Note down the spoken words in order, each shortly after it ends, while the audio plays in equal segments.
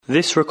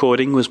This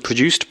recording was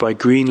produced by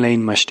Green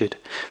Lane Masjid.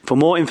 For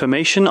more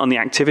information on the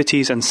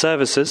activities and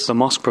services the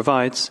mosque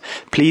provides,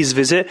 please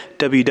visit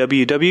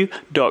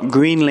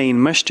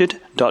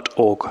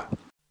www.greenlanemasjid.org.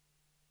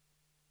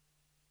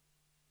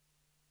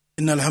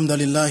 إن الحمد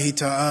لله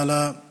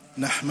تعالى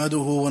نحمده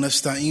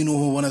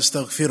ونستعينه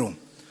ونستغفره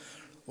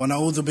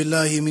ونعوذ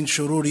بالله من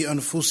شرور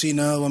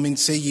أنفسنا ومن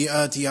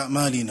سيئات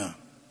أعمالنا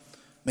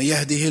من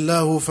يهده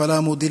الله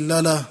فلا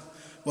مضل له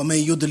ومن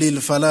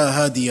يضلل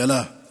فلا هادي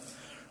له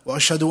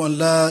وأشهد أن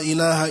لا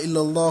إله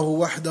إلا الله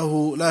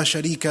وحده لا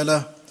شريك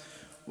له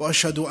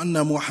وأشهد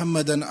أن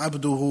محمدا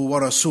عبده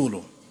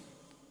ورسوله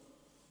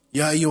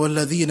يا أيها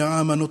الذين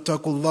آمنوا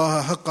اتقوا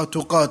الله حق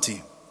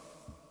تقاته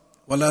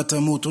ولا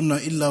تموتن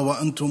إلا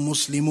وأنتم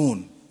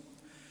مسلمون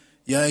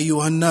يا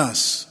أيها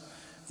الناس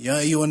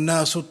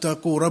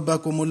اتقوا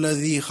ربكم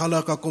الذي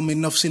خلقكم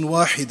من نفس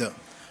واحدة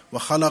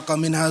وخلق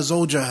منها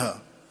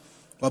زوجها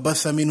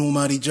وبث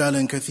منهما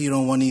رجالا كثيرا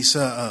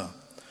ونساء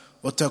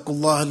واتقوا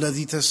الله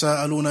الذي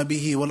تساءلون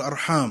به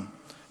والأرحام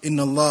إن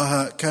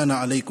الله كان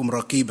عليكم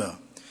رقيبا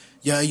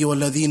يا أيها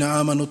الذين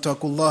آمنوا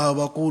اتقوا الله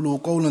وقولوا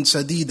قولا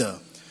سديدا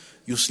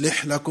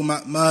يصلح لكم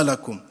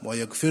أعمالكم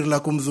ويغفر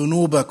لكم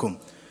ذنوبكم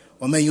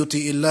ومن يطع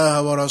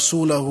الله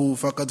ورسوله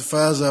فقد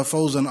فاز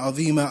فوزا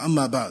عظيما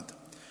أما بعد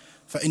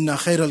فإن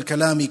خير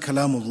الكلام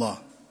كلام الله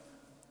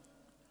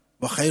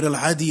وخير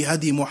الهدي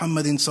هدي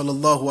محمد صلى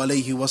الله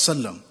عليه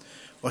وسلم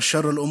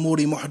وشر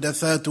الأمور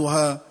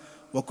محدثاتها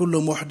وكل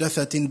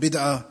محدثة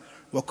بدعة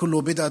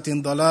وكل بدعة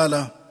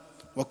ضلالة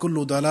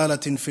وكل ضلالة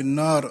في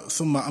النار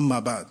ثم أما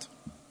بعد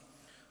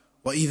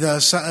وإذا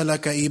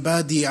سألك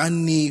عبادي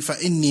عني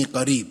فإني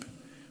قريب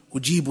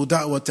أجيب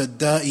دعوة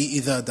الداء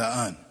إذا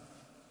دعان.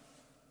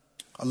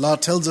 Allah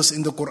tells us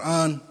in the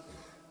Quran,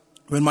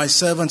 when my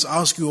servants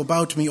ask you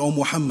about me, O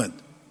Muhammad,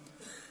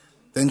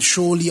 then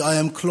surely I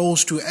am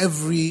close to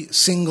every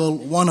single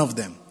one of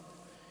them.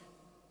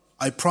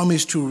 I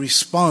promise to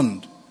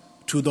respond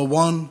to the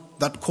one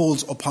that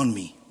calls upon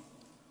me.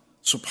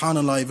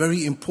 Subhanallah, a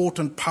very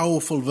important,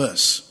 powerful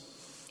verse.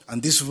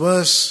 And this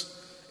verse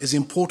is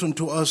important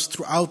to us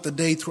throughout the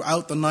day,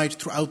 throughout the night,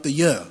 throughout the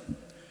year.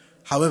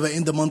 However,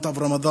 in the month of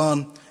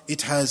Ramadan,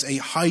 it has a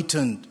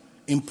heightened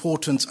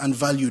importance and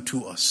value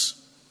to us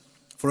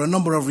for a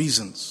number of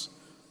reasons.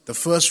 The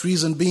first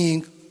reason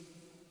being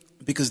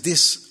because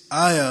this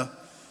ayah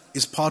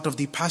is part of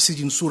the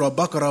passage in Surah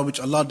Baqarah which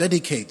Allah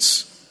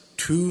dedicates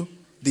to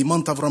the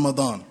month of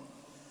Ramadan.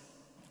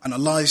 And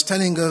Allah is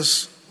telling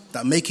us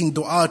that making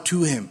dua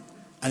to Him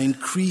and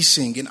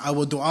increasing in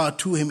our dua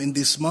to Him in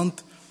this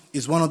month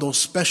is one of those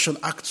special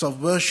acts of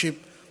worship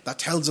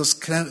that helps us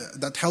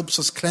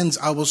cleanse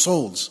our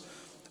souls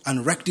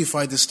and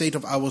rectify the state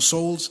of our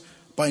souls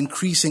by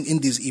increasing in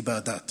these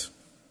ibadat.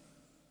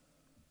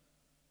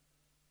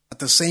 At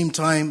the same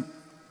time,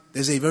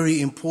 there's a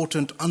very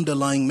important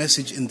underlying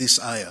message in this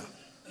ayah.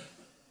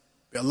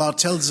 Allah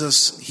tells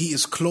us He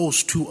is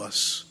close to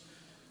us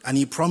and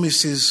He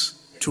promises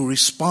to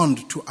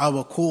respond to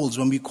our calls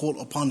when we call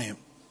upon Him.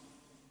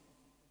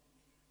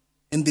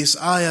 In this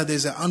ayah,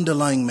 there's an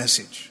underlying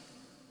message.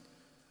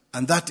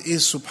 And that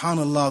is,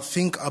 subhanallah,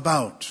 think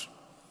about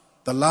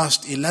the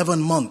last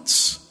 11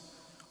 months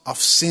of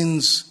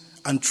sins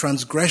and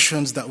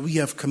transgressions that we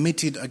have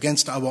committed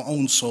against our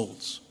own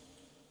souls.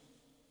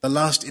 The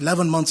last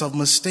 11 months of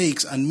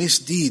mistakes and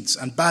misdeeds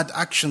and bad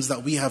actions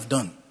that we have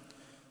done,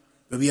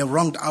 where we have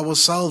wronged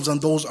ourselves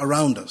and those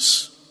around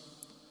us.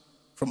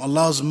 From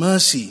Allah's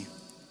mercy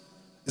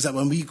is that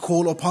when we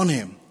call upon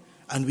Him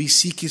and we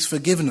seek His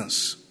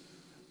forgiveness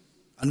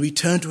and we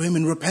turn to Him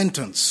in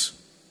repentance,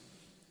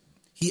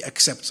 He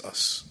accepts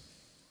us.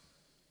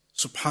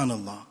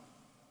 Subhanallah.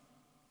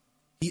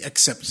 He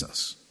accepts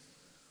us.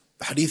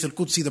 The Hadith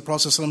al-Qudsi, the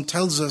Prophet ﷺ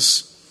tells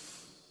us,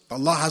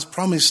 Allah has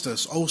promised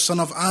us, O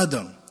son of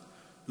Adam,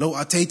 لو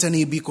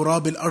أتيتني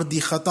بقراب الأرض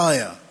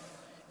خطايا,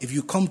 if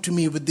you come to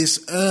me with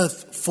this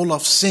earth full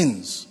of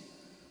sins,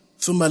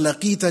 ثم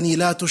لقيتني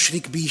لا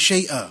تشرك بي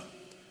شيئا,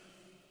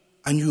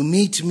 and you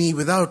meet me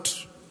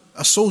without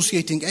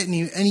associating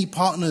any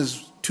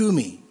partners to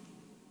me,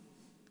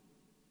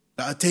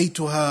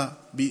 لأتيتك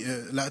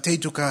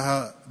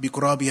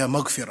بقرابها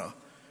مغفرة,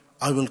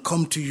 I will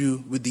come to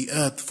you with the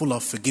earth full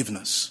of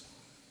forgiveness,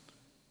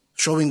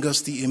 showing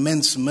us the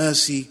immense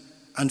mercy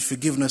and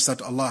forgiveness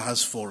that Allah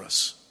has for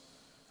us,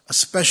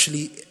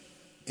 especially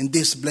in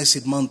this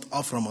blessed month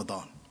of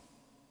Ramadan.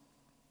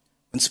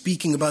 When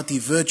speaking about the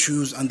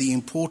virtues and the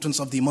importance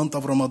of the month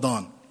of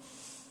Ramadan,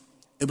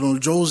 Ibn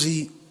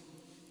al-Jawzi,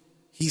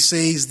 he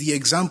says the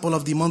example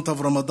of the month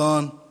of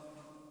Ramadan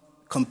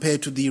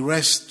compared to the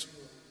rest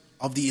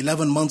of the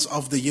 11 months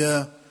of the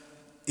year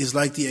is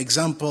like the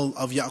example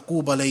of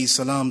Yaqub alayhi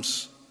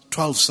salam's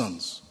 12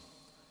 sons.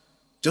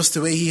 Just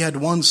the way he had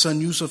one son,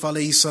 Yousaf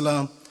alayhi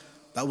salam,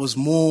 that was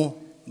more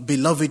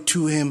beloved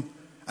to him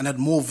and had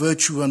more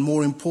virtue and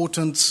more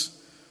importance,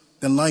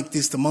 then like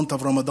this, the month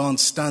of Ramadan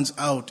stands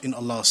out in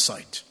Allah's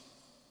sight.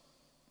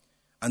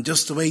 And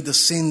just the way the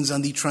sins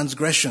and the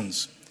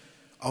transgressions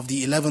of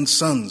the 11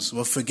 sons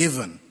were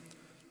forgiven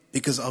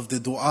because of the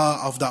dua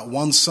of that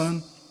one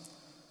son,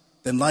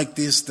 then like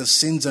this, the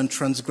sins and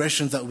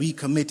transgressions that we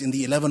commit in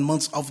the 11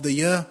 months of the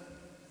year,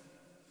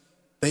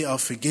 they are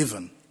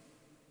forgiven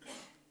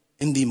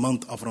in the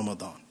month of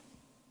Ramadan,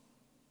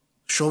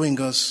 showing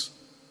us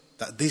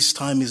that this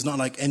time is not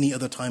like any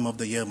other time of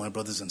the year, my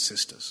brothers and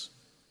sisters.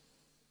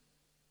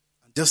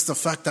 Just the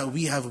fact that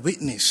we have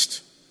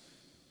witnessed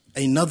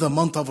another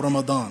month of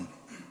Ramadan,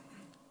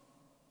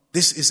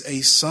 this is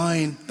a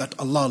sign that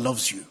Allah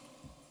loves you.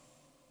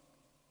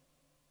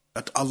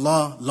 That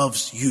Allah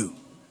loves you.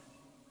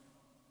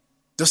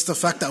 Just the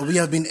fact that we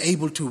have been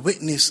able to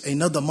witness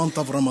another month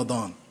of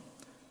Ramadan,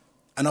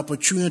 an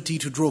opportunity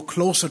to draw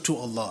closer to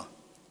Allah,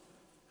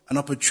 an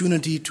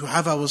opportunity to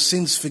have our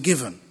sins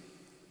forgiven,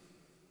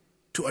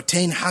 to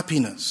attain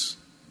happiness,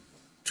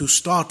 to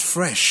start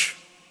fresh,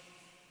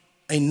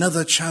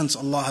 another chance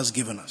Allah has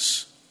given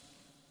us.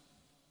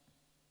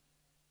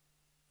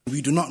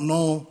 We do not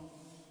know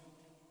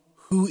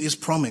who is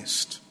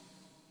promised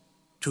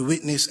to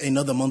witness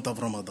another month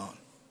of Ramadan.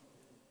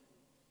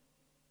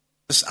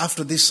 Just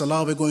after this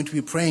salah, we're going to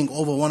be praying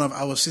over one of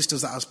our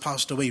sisters that has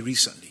passed away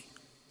recently.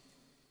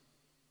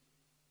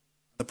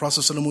 The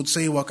Prophet ﷺ would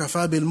say,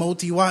 وَكَفَى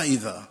بِالْمَوْتِ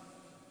وَائِذًا.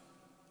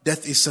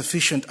 Death is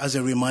sufficient as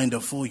a reminder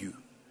for you.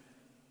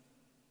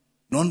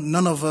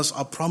 None of us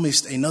are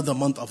promised another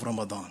month of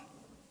Ramadan.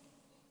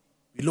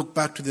 We look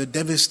back to the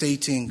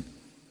devastating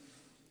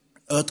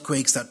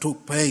earthquakes that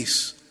took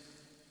place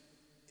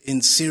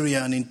in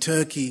Syria and in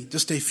Turkey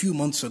just a few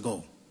months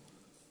ago.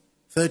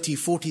 30,000,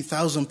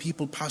 40,000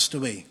 people passed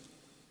away.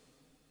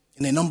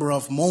 In a number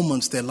of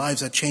moments, their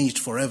lives are changed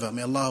forever.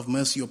 May Allah have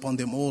mercy upon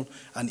them all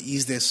and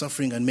ease their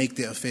suffering and make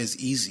their affairs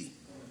easy.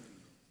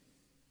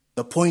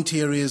 The point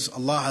here is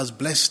Allah has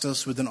blessed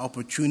us with an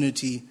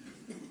opportunity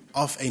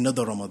of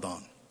another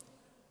Ramadan.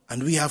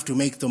 And we have to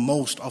make the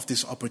most of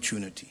this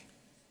opportunity.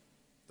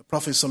 The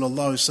Prophet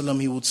ﷺ,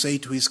 he would say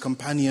to his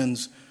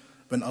companions,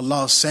 when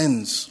Allah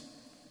sends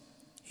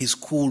His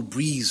cool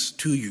breeze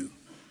to you,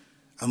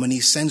 and when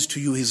He sends to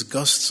you His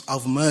gusts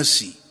of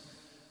mercy,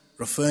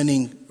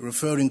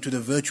 referring to the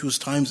virtuous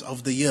times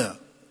of the year,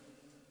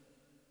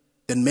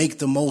 then make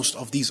the most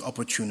of these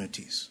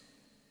opportunities.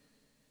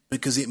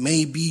 Because it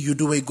may be you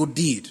do a good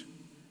deed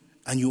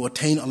and you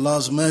attain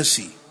Allah's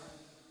mercy,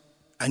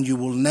 and you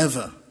will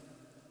never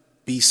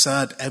be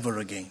sad ever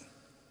again.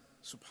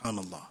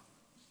 Subhanallah.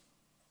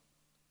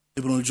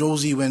 Ibn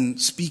al-Jawzi, when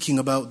speaking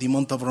about the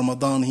month of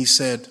Ramadan, he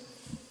said,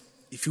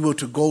 if you were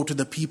to go to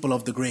the people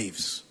of the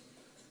graves,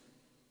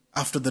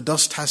 after the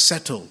dust has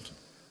settled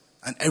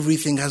and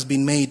everything has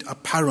been made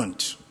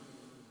apparent,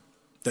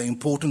 the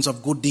importance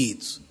of good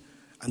deeds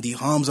and the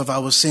harms of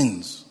our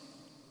sins,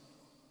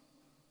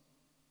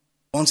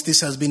 once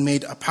this has been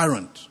made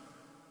apparent,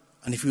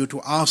 and if you were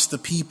to ask the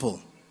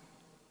people,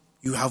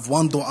 you have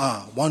one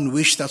dua, one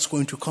wish that's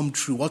going to come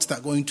true, what's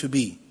that going to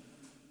be?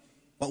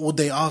 What would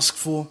they ask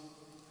for?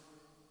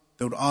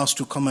 They would ask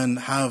to come and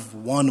have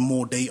one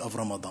more day of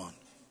Ramadan.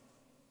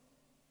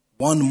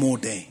 One more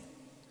day.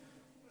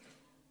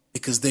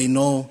 Because they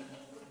know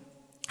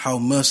how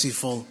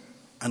merciful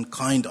and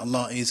kind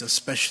Allah is,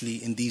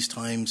 especially in these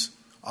times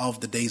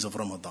of the days of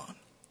Ramadan.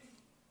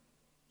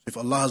 If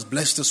Allah has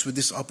blessed us with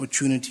this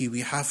opportunity,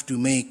 we have to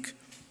make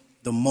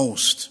the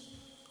most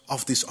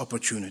of this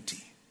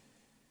opportunity.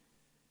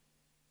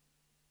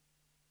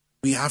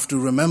 We have to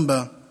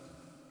remember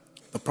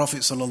the Prophet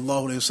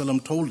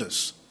ﷺ told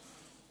us,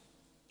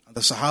 and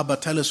the Sahaba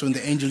tell us when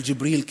the angel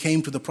Jibreel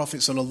came to the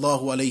Prophet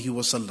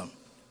ﷺ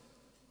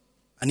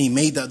and he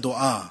made that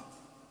dua.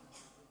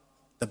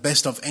 The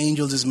best of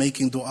angels is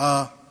making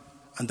dua,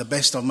 and the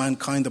best of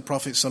mankind, the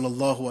Prophet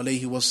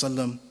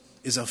ﷺ,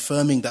 is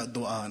affirming that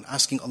dua and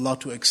asking Allah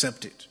to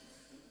accept it.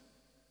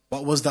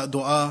 What was that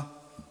dua?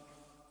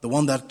 The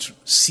one that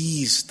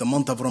sees the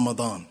month of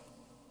Ramadan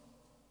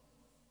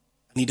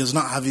and he does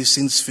not have his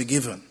sins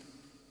forgiven,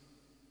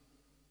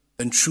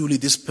 then truly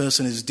this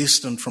person is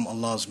distant from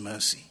Allah's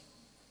mercy.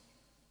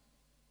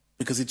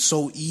 Because it's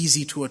so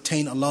easy to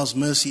attain Allah's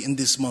mercy in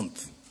this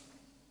month.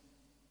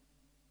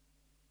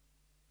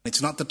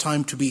 It's not the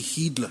time to be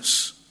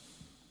heedless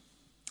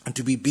and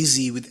to be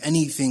busy with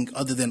anything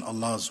other than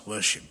Allah's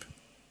worship.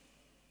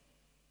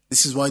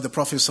 This is why the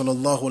Prophet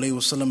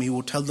ﷺ, he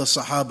would tell the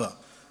Sahaba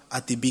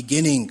at the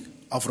beginning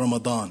of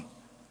Ramadan,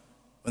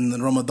 when the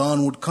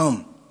Ramadan would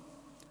come,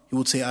 he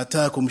would say,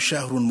 Ataakum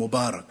shahrun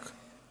mubarak.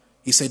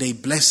 He said, a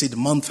blessed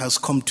month has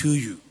come to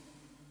you.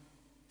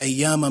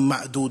 Ayyaman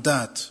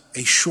ma'dudat,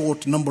 a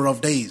short number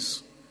of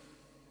days.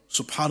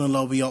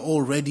 Subhanallah, we are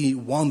already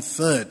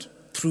 1/3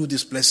 through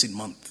this blessed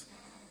month.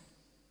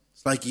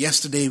 It's like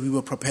yesterday we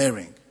were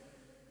preparing.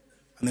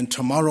 And then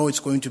tomorrow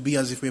it's going to be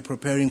as if we're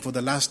preparing for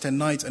the last 10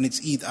 nights, and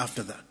it's Eid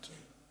after that.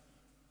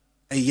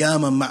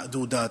 Ayyaman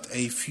ma'dudat,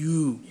 a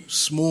few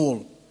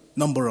small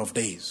number of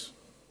days.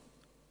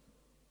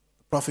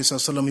 The Prophet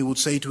ﷺ, he would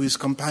say to his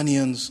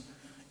companions,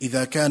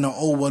 إِذَا كَانَ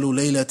أَوَّلُ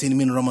لَيْلَةٍ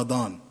مِّن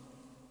رَمَضَانٍ.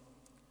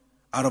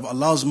 Out of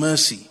Allah's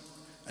mercy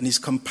and His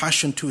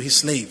compassion to His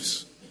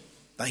slaves,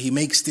 that He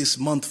makes this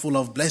month full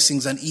of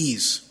blessings and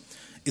ease,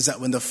 is that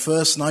when the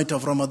first night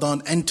of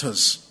Ramadan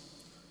enters,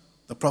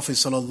 The Prophet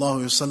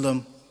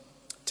ﷺ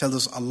tells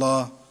us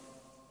Allah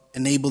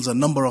enables a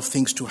number of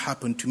things to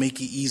happen to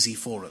make it easy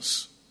for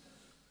us.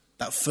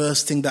 That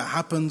first thing that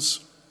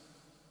happens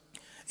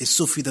is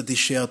sufidat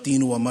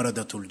ash-shayateen wa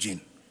maradatul jinn.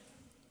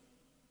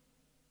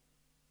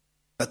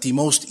 That the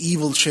most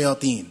evil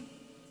shayateen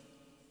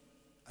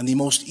and the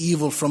most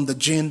evil from the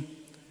jinn,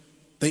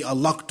 they are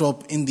locked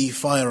up in the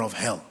fire of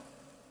hell.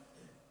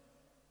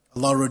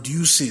 Allah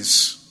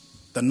reduces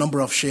the number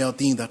of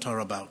shayateen that are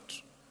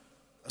about,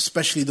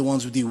 especially the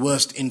ones with the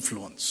worst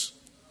influence.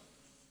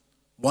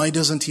 Why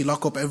doesn't He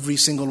lock up every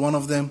single one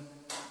of them?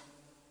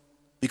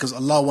 Because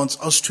Allah wants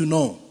us to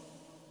know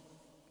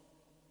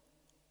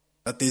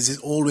that there is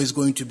always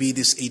going to be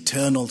this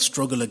eternal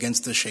struggle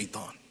against the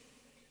shaitan.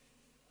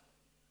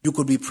 You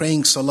could be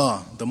praying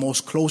salah, the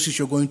most closest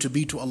you're going to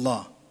be to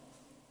Allah.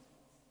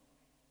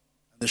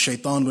 The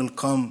shaitan will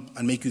come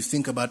and make you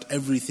think about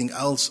everything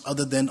else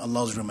other than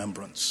Allah's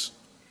remembrance.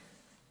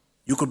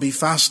 You could be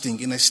fasting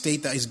in a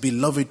state that is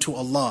beloved to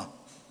Allah,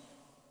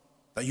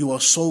 that you are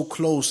so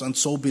close and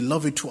so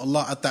beloved to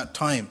Allah at that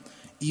time,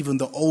 even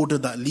the odor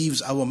that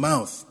leaves our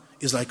mouth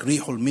is like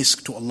rihul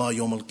misk to Allah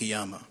yawm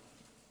al-qiyamah.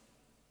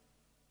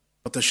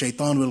 But the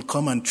shaitan will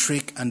come and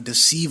trick and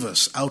deceive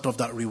us out of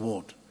that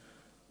reward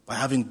by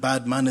having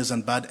bad manners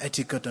and bad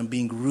etiquette and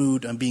being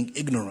rude and being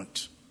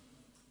ignorant.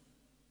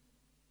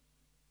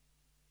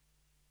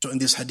 So in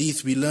this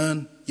hadith we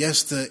learn,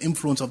 yes, the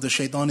influence of the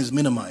shaitan is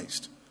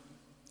minimized.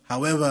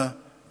 However,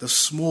 the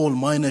small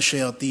minor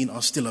shayateen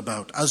are still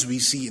about, as we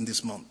see in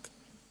this month.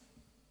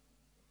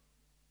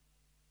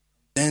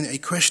 Then a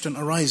question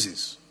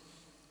arises.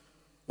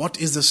 What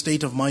is the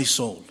state of my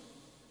soul?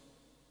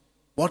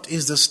 What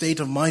is the state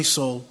of my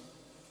soul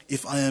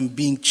if I am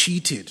being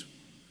cheated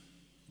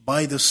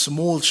by the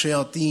small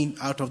shayateen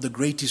out of the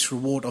greatest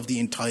reward of the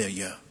entire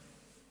year?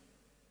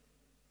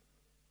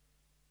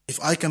 If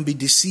I can be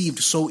deceived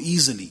so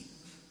easily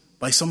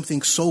by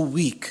something so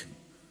weak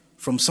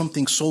from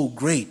something so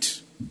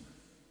great,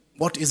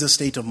 what is the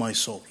state of my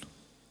soul?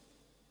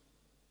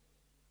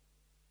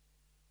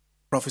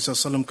 Prophet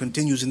ﷺ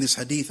continues in this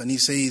hadith and he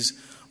says,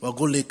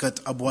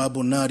 وَغُلِّقَتْ أَبْوَابُ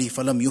النَّارِ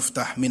فَلَمْ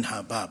يُفْتَحْ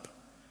مِنْهَا بَابٍ.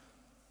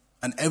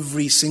 And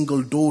every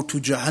single door to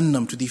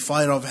Jahannam, to the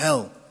fire of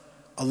hell,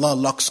 Allah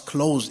locks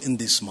closed in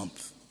this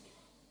month.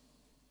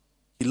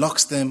 He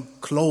locks them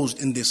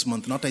closed in this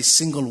month. Not a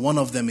single one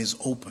of them is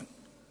open.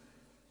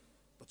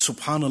 But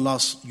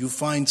subhanAllah, you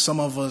find some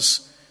of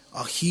us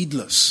are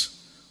heedless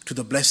to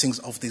the blessings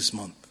of this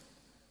month.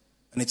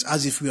 And it's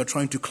as if we are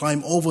trying to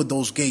climb over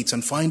those gates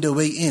and find a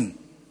way in,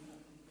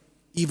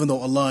 even though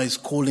Allah is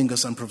calling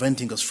us and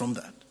preventing us from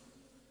that.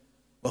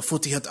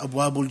 وَفُتِحَتْ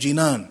أَبْوَابُ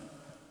الْجِنَانِ.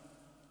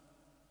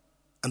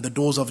 And the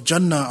doors of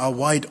Jannah are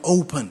wide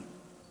open.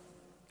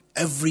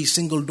 Every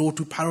single door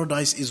to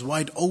paradise is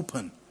wide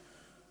open.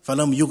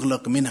 فَلَمْ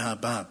يُغْلَقْ مِنْهَا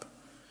بَابٍ.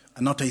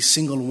 And not a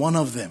single one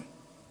of them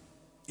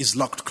is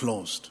locked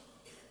closed.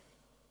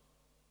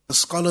 The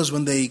scholars,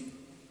 when they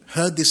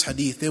heard this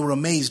hadith, they were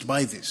amazed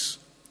by this.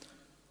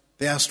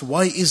 They asked,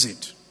 why is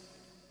it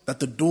that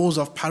the doors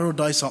of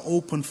paradise are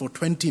open for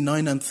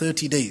 29 and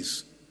 30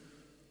 days?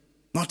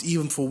 Not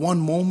even for one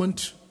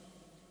moment,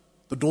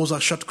 the doors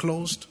are shut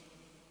closed.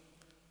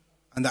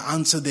 And the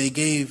answer they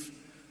gave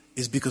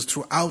is because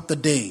throughout the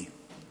day,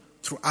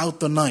 throughout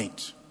the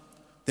night,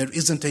 there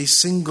isn't a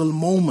single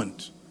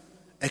moment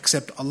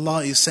except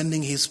Allah is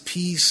sending His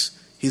peace,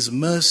 His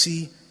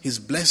mercy, His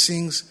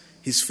blessings,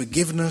 His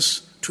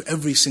forgiveness to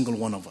every single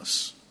one of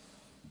us.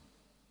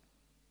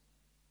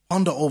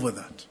 Ponder over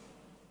that.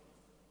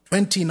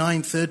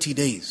 29, 30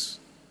 days.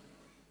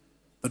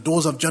 The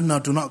doors of Jannah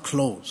do not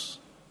close.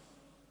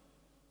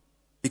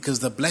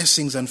 Because the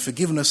blessings and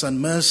forgiveness and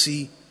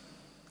mercy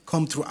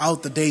come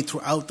throughout the day,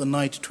 throughout the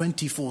night,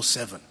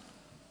 24/7.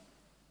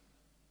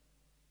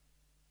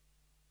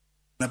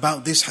 And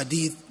about this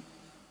hadith,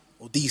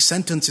 or these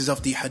sentences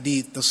of the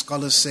hadith, the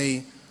scholars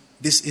say,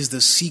 this is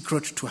the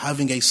secret to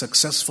having a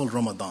successful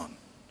Ramadan.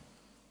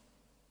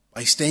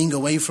 By staying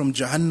away from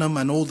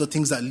Jahannam and all the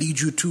things that lead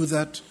you to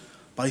that,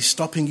 by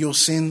stopping your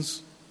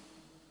sins,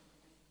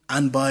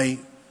 and by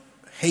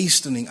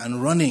hastening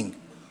and running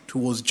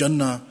towards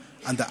Jannah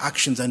and the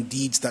actions and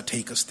deeds that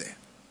take us there.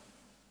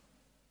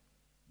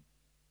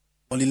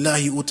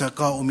 وَلِلَّهِ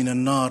أُتَقَاءُ مِنَ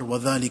النَّارِ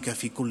وَذَلِكَ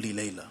فِي كُلِّ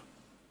لَيْلَةٍ.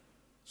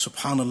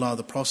 Subhanallah,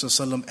 the Prophet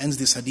ﷺ ends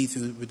this hadith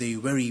with a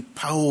very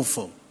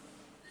powerful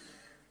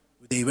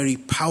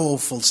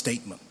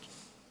statement.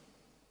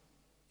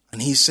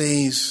 And he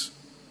says,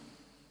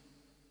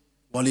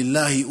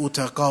 وَلِلَّهِ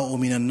أُتَقَاءُ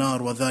مِنَ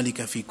النَّارِ وَذَلِكَ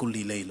فِي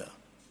كُلِّ لَيْلَةٍ.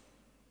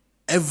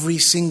 Every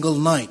single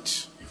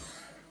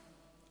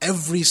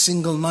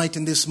night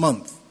in this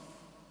month,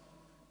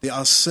 there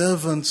are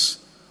servants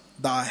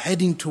that are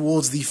heading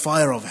towards the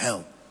fire of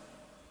hell.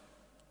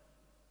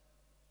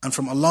 And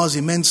from Allah's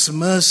immense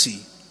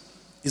mercy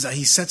is that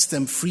He sets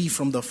them free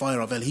from the fire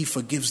of hell. He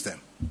forgives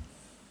them.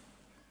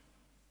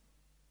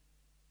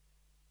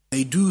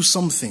 They do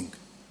something.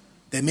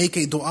 They make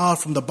a dua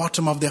from the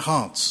bottom of their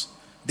hearts.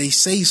 They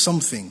say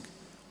something.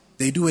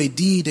 They do a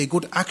deed, a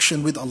good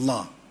action with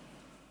Allah.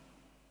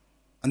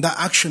 And that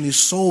action is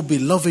so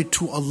beloved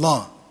to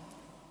Allah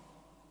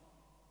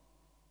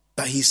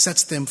that He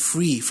sets them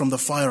free from the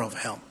fire of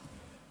hell.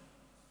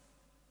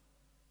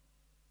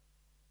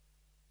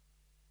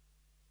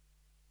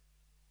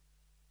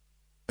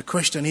 The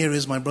question here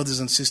is, my brothers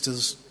and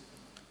sisters,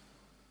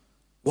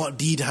 what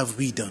deed have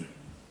we done?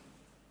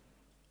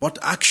 What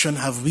action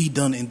have we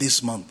done in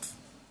this month?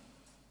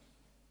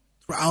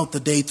 Throughout the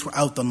day,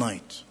 throughout the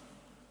night,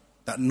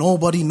 that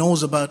nobody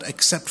knows about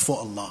except for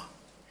Allah.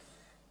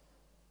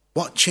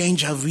 What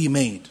change have we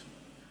made?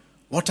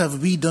 What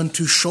have we done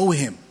to show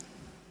Him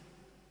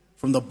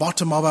from the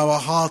bottom of our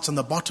hearts and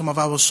the bottom of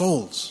our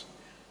souls?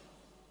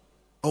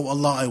 Oh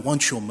Allah, I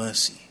want your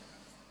mercy.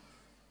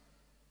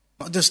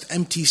 Not just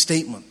empty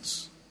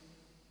statements,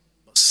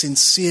 but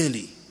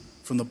sincerely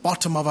from the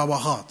bottom of our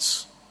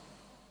hearts.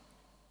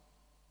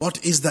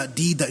 What is that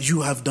deed that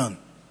you have done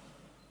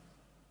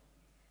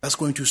that's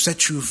going to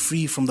set you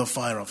free from the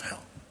fire of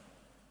hell?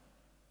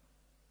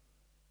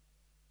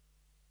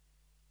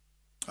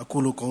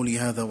 أقول قولي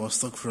هذا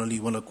وأستغفر لي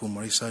ولكم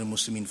ولسائر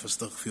المسلمين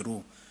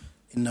فاستغفروه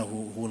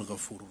إنه هو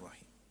الغفور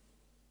الرحيم.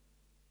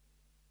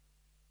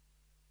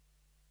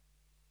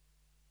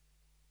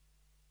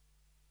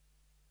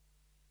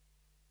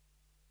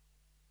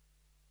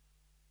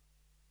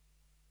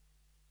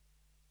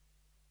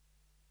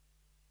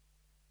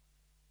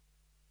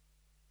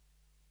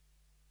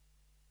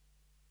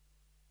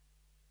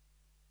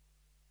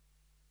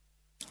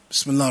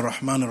 بسم الله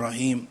الرحمن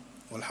الرحيم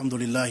والحمد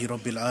لله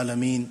رب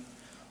العالمين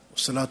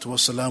والصلاة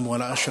والسلام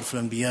على أشرف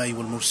الأنبياء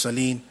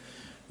والمرسلين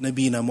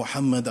نبينا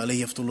محمد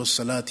عليه أفضل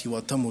الصلاة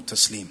وأتم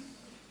التسليم.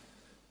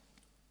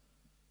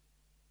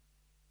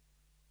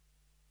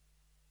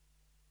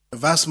 The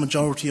vast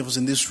majority of us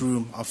in this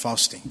room are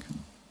fasting.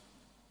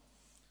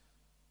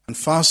 And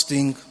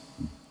fasting,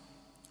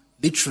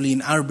 literally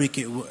in Arabic,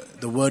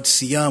 the word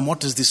siyam, what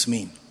does this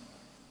mean?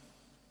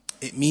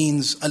 It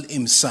means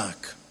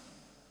al-imsak,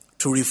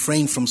 to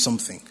refrain from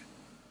something,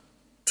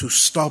 to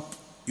stop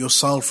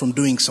yourself from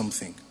doing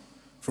something,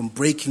 from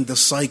breaking the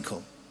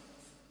cycle.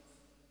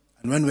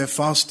 And when we're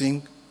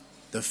fasting,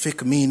 the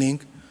fiqh meaning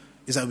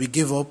is that we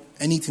give up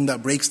anything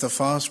that breaks the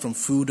fast from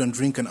food and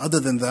drink, and other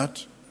than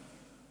that,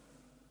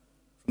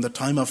 from the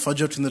time of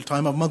Fajr to the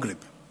time of Maghrib.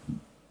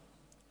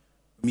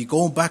 We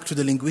go back to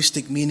the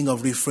linguistic meaning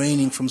of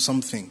refraining from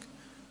something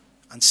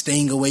and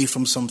staying away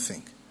from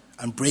something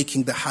and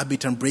breaking the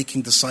habit and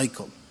breaking the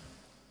cycle.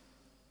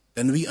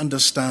 Then we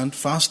understand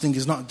fasting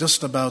is not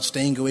just about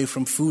staying away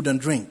from food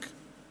and drink,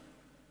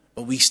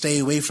 but we stay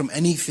away from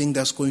anything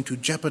that's going to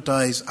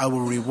jeopardize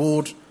our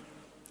reward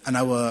and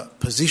our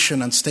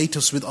position and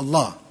status with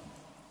Allah.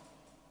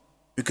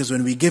 Because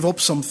when we give up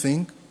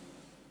something,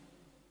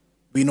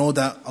 we know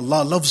that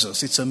Allah loves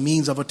us. It's a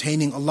means of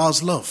attaining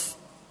Allah's love.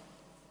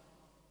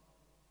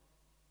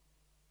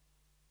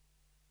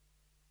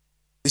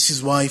 This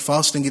is why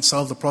fasting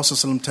itself, the Prophet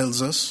ﷺ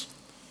tells us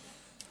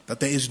that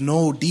there is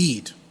no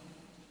deed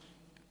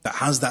that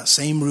has that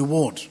same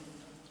reward.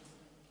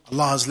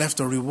 Allah has left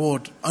a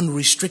reward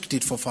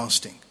unrestricted for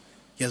fasting.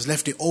 He has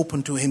left it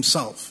open to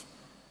Himself,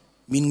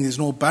 meaning there's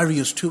no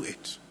barriers to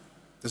it.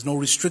 There's no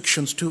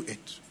restrictions to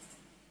it.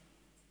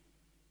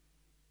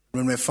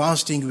 When we're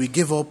fasting, we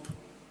give up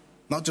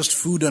not just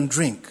food and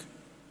drink,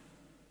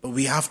 but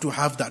we have to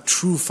have that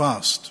true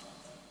fast,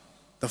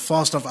 the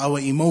fast of our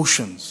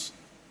emotions,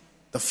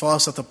 the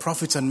fast that the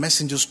prophets and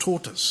messengers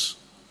taught us,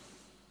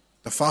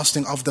 the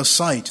fasting of the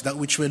sight, that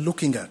which we're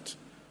looking at.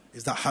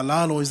 Is that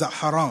halal or is that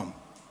haram?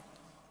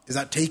 Is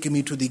that taking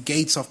me to the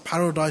gates of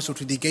paradise or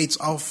to the gates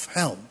of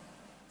hell?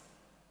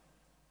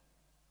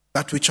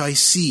 That which I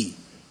see,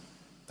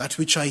 that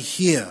which I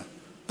hear,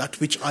 that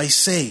which I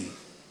say.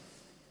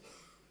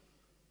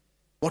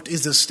 What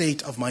is the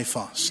state of my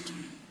fast?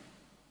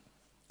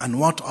 And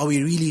what are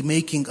we really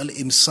making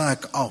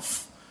al-imsak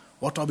of?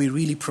 What are we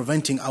really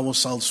preventing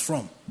ourselves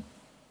from?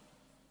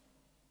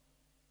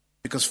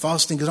 Because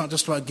fasting is not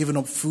just about giving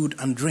up food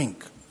and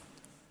drink,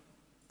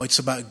 but it's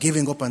about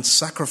giving up and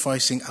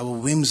sacrificing our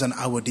whims and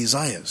our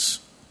desires.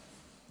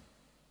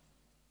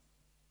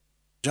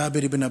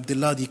 Jabir ibn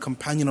Abdullah, the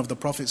companion of the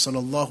Prophet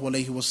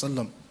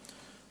ﷺ,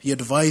 he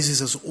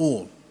advises us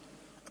all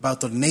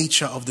about the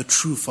nature of the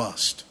true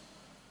fast.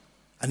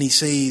 And he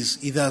says,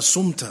 إِذَا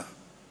سُمْتَ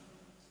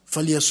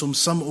فَلْيَسُمْ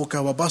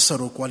سَمْعُكَ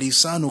وَبَصَرُكَ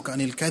وَلِسَانُكَ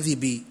عَنِ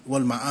الْكَذِبِ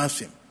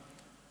وَالْمَعَافِمِ.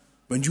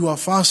 When you are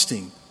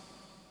fasting,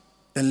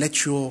 then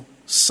let your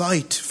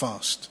sight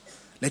fast,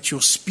 let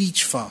your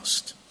speech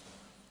fast.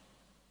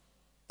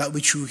 That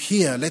which you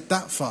hear, let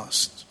that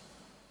fast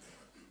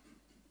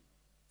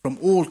from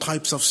all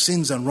types of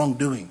sins and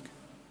wrongdoing.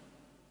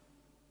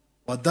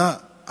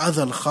 وَدَا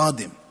أَذَى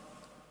الْخَادِمِ.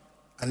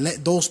 And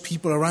let those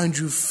people around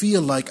you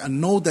feel like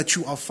and know that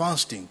you are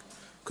fasting,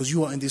 because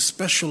you are in this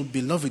special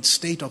beloved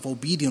state of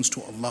obedience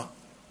to Allah.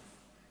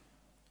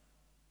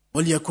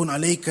 وَلْيَكُنْ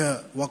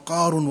عَلَيْكَ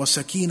وَقَارٌ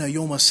وَسَكِينَ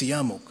يَوْمَ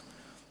صِيَامُكَ.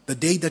 The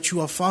day that you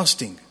are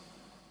fasting,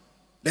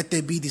 let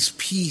there be this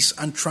peace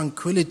and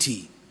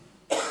tranquility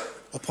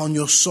upon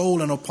your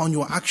soul and upon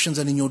your actions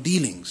and in your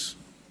dealings.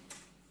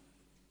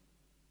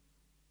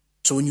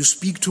 So when you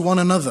speak to one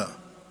another,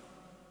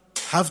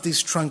 have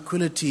this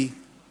tranquility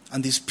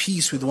and this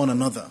peace with one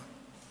another.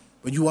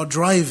 When you are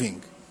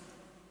driving,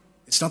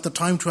 it's not the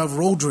time to have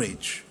road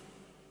rage.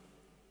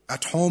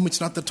 At home,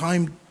 it's not the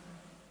time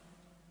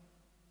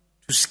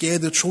to scare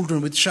the children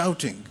with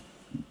shouting.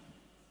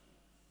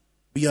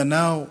 We are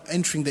now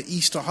entering the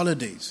Easter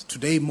holidays.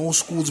 Today, more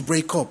schools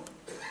break up.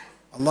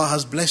 Allah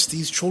has blessed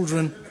these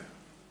children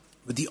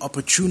with the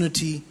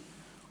opportunity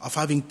of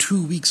having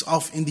 2 weeks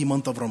off in the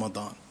month of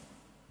Ramadan.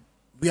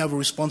 We have a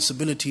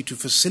responsibility to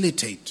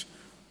facilitate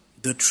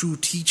the true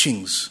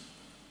teachings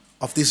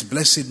of this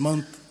blessed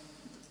month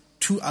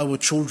to our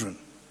children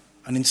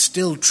and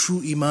instill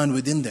true iman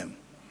within them.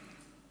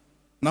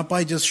 Not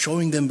by just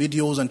showing them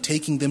videos and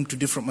taking them to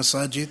different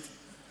masajid,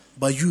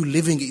 by you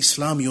living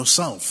Islam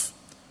yourself.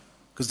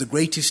 Because the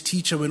greatest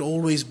teacher will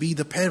always be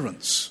the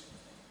parents.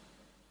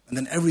 And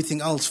then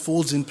everything else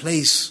falls in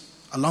place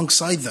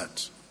alongside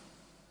that.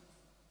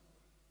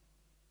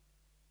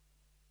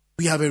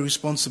 We have a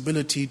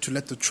responsibility to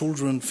let the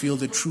children feel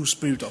the true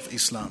spirit of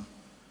Islam.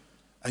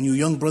 And you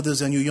young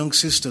brothers and you young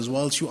sisters,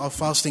 whilst you are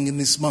fasting in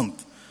this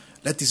month,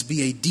 let this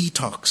be a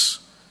detox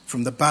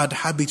from the bad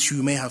habits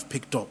you may have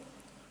picked up,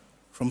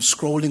 from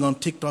scrolling on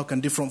TikTok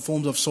and different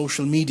forms of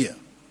social media.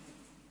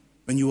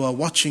 When you are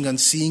watching and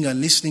seeing and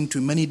listening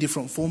to many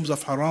different forms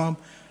of haram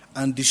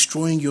and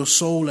destroying your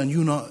soul, and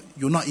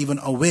you're not even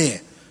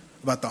aware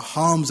about the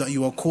harms that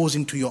you are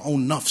causing to your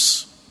own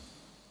nafs.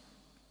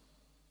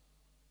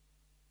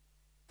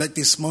 Let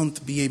this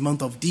month be a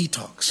month of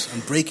detox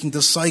and breaking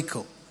the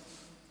cycle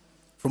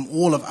from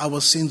all of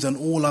our sins and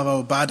all of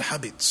our bad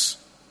habits.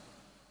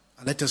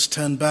 And let us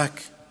turn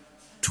back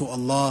to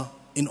Allah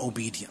in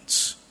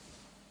obedience.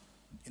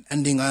 In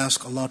ending, I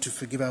ask Allah to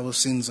forgive our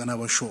sins and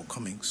our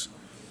shortcomings,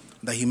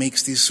 that He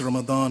makes this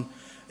Ramadan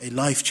a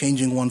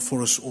life-changing one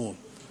for us all.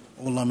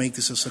 Allah, make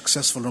this a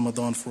successful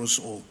Ramadan for us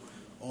all.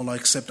 Allah,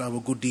 accept our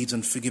good deeds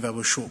and forgive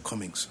our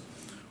shortcomings.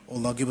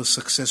 Allah, give us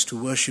success to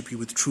worship You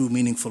with true,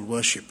 meaningful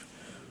worship.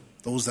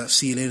 Those that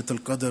see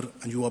Laylatul Qadr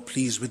and You are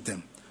pleased with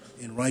them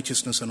in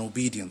righteousness and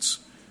obedience.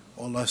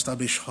 Allah,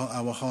 establish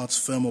our hearts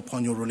firm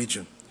upon Your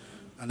religion,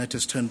 and let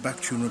us turn back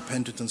to You in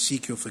repentance and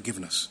seek Your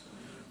forgiveness.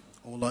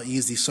 Allah,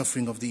 ease the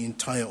suffering of the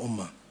entire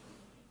ummah.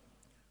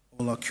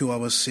 Allah, cure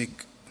our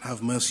sick,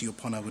 have mercy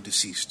upon our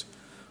deceased.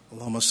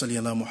 Allahumma salli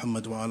ala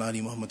Muhammad wa ala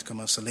ali Muhammad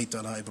kama sallaita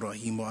ala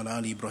Ibrahim wa ala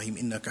ali Ibrahim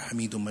innaka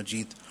Hamidum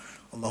Majid.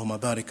 Allahumma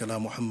barik ala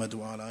Muhammad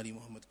wa ala ali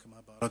Muhammad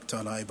kama barakta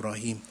ala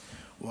Ibrahim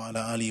wa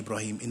ala ali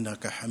Ibrahim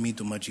innaka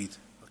Hamidum Majid.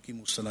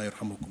 Aqimus salat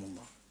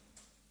yarhamukumullah.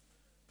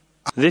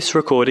 This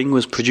recording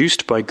was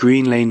produced by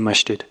Green Lane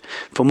Masjid.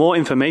 For more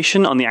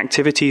information on the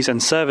activities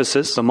and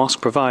services the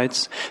mosque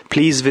provides,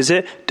 please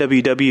visit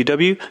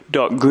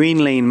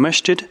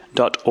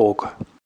www.greenlanemasjid.org.